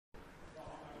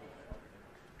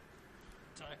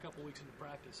a couple weeks into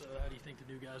practice. How do you think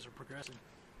the new guys are progressing?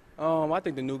 I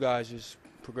think the new guys is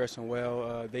progressing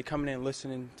well. They coming in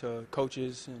listening to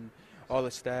coaches and all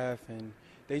the staff, and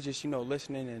they just,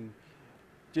 listening and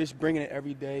just bringing it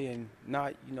every day and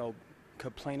not,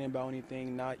 complaining about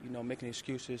anything, not, making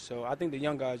excuses. So I think the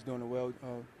young guys doing a well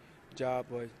job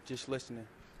of just listening.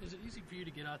 Is it easy for you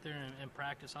to get out there and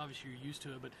practice? Obviously, you're used to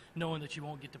it, but knowing that you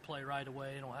won't get to play right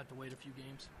away and don't have to wait a few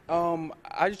games?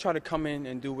 I just try to come in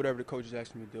and do whatever the coaches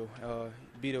ask me to do.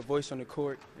 Be the voice on the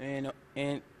court and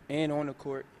on the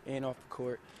court and off the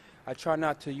court. I try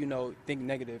not to, think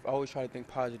negative. I always try to think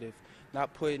positive,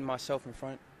 not putting myself in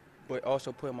front, but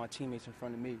also putting my teammates in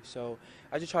front of me. So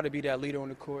I just try to be that leader on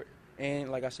the court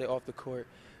and, like I said, off the court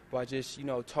by just,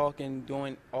 talking,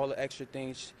 doing all the extra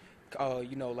things,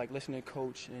 like listening to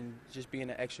coach and just being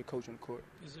an extra coach on the court.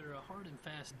 Is there a hard and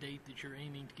fast date that you're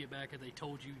aiming to get back? Have they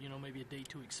told you, maybe a date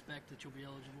to expect that you'll be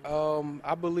eligible?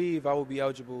 I believe I will be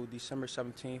eligible December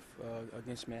 17th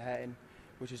against Manhattan,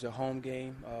 which is a home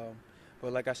game.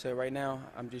 But like I said, right now,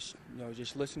 I'm just,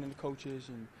 just listening to coaches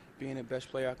and being the best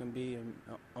player I can be and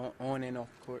on and off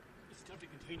the court. It's tough to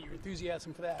continue your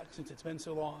enthusiasm for that since it's been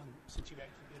so long since you've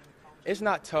actually been in the college. It's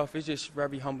not tough. It's just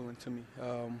very humbling to me.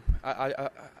 I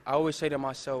always say to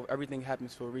myself, everything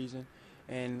happens for a reason.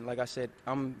 And like I said,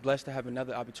 I'm blessed to have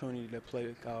another opportunity to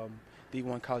play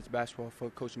D1 college basketball for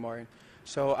Coach Martin.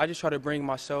 So I just try to bring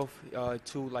myself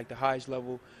to like the highest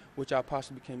level, which I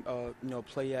possibly can,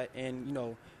 play at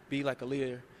and, be like a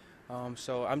leader.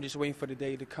 So I'm just waiting for the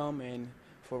day to come. And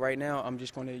for right now, I'm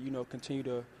just going to, continue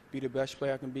to be the best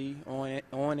player I can be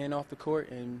on and off the court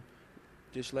and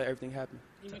just let everything happen.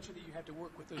 You mentioned that you have to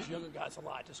work with those younger guys a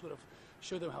lot to sort of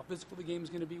show them how physical the game is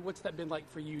going to be. What's that been like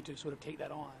for you to sort of take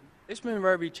that on? It's been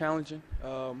very challenging.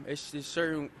 It's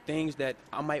certain things that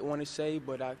I might want to say,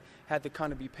 but I have to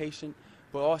kind of be patient.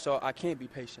 But also, I can't be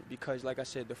patient because, like I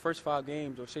said, the first 5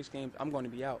 games or 6 games, I'm going to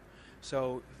be out.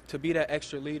 So to be that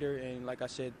extra leader and, like I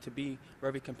said, to be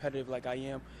very competitive like I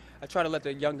am, I try to let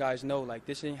the young guys know, like,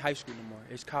 this ain't high school anymore.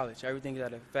 It's college. Everything's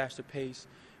at a faster pace.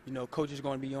 Coach is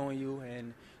going to be on you,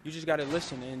 and you just got to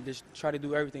listen and just try to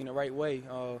do everything the right way.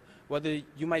 Whether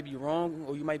you might be wrong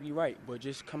or you might be right, but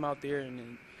just come out there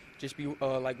and just be,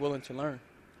 willing to learn.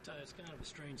 It's kind of a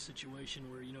strange situation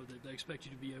where, they expect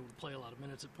you to be able to play a lot of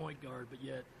minutes at point guard, but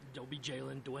yet there'll be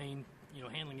Jalen, Dwayne,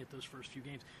 handling it those first few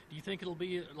games. Do you think it'll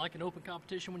be like an open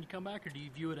competition when you come back, or do you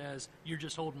view it as you're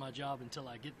just holding my job until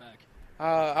I get back?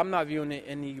 I'm not viewing it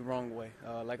any wrong way.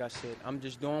 Like I said, I'm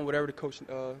just doing whatever the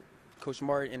Coach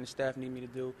Martin and the staff need me to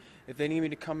do. If they need me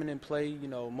to come in and play,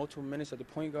 multiple minutes at the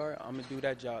point guard, I'm going to do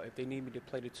that job. If they need me to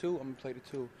play the 2, I'm going to play the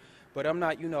 2. But I'm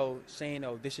not, saying,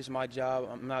 oh, this is my job.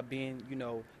 I'm not being,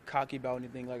 cocky about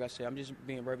anything. Like I said, I'm just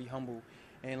being very humble.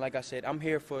 And like I said, I'm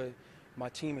here for my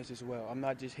teammates as well. I'm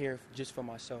not just here just for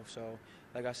myself. So,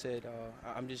 like I said,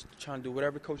 I'm just trying to do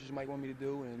whatever coaches might want me to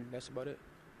do, and that's about it.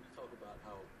 You talk about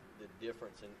how the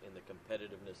difference in the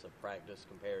competitiveness of practice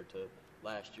compared to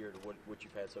last year to what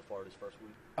you've had so far this first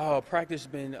week? Practice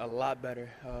has been a lot better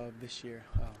this year.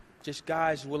 Just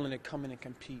guys willing to come in and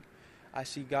compete. I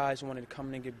see guys wanting to come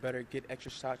in and get better, get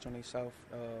extra shots on themselves,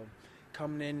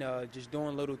 coming in, just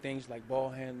doing little things like ball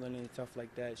handling and stuff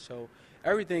like that. So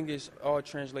everything is all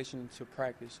translation to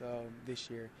practice this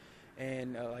year.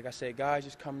 And like I said, guys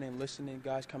just coming in, listening,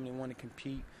 guys coming in wanting to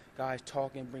compete, guys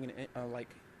talking, bringing in, a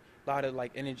lot of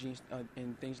energy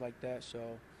and things like that. So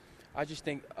I just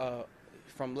think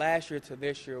from last year to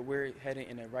this year, we're heading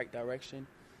in the right direction.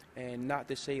 And not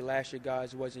to say last year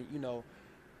guys wasn't,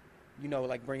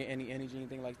 bringing any energy,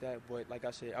 anything like that. But like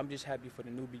I said, I'm just happy for the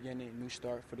new beginning, new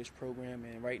start for this program.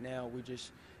 And right now, we're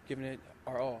just giving it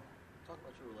our all. Talk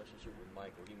about your relationship with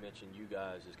Michael. He mentioned you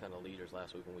guys as kind of leaders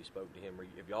last week when we spoke to him.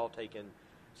 Have y'all taken,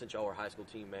 since y'all are high school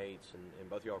teammates and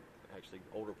both of y'all are actually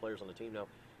older players on the team now,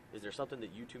 is there something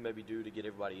that you two maybe do to get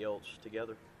everybody else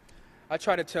together? I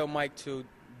try to tell Mike to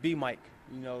be Mike,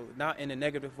 not in a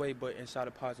negative way, but inside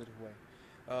a positive way.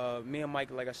 Me and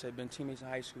Mike, like I said, been teammates in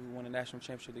high school, won a national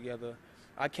championship together.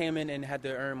 I came in and had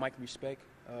to earn Mike respect.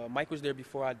 Mike was there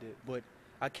before I did, but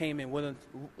I came in willing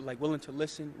to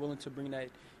listen, willing to bring that,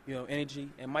 energy.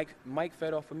 And Mike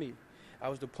fed off of me. I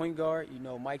was the point guard.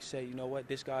 Mike said, you know what,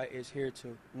 this guy is here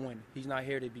to win. He's not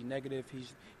here to be negative.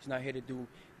 He's not here to do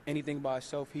anything by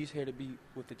himself. He's here to be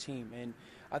with the team. And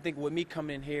I think with me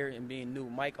coming in here and being new,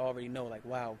 Mike already know,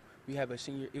 wow, we have a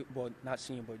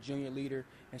junior leader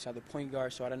inside the point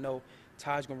guard. So I don't know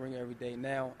Ty's going to bring it every day.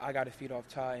 Now I got to feed off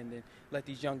Ty and then let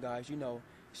these young guys,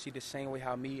 see the same way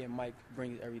how me and Mike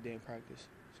bring it every day in practice.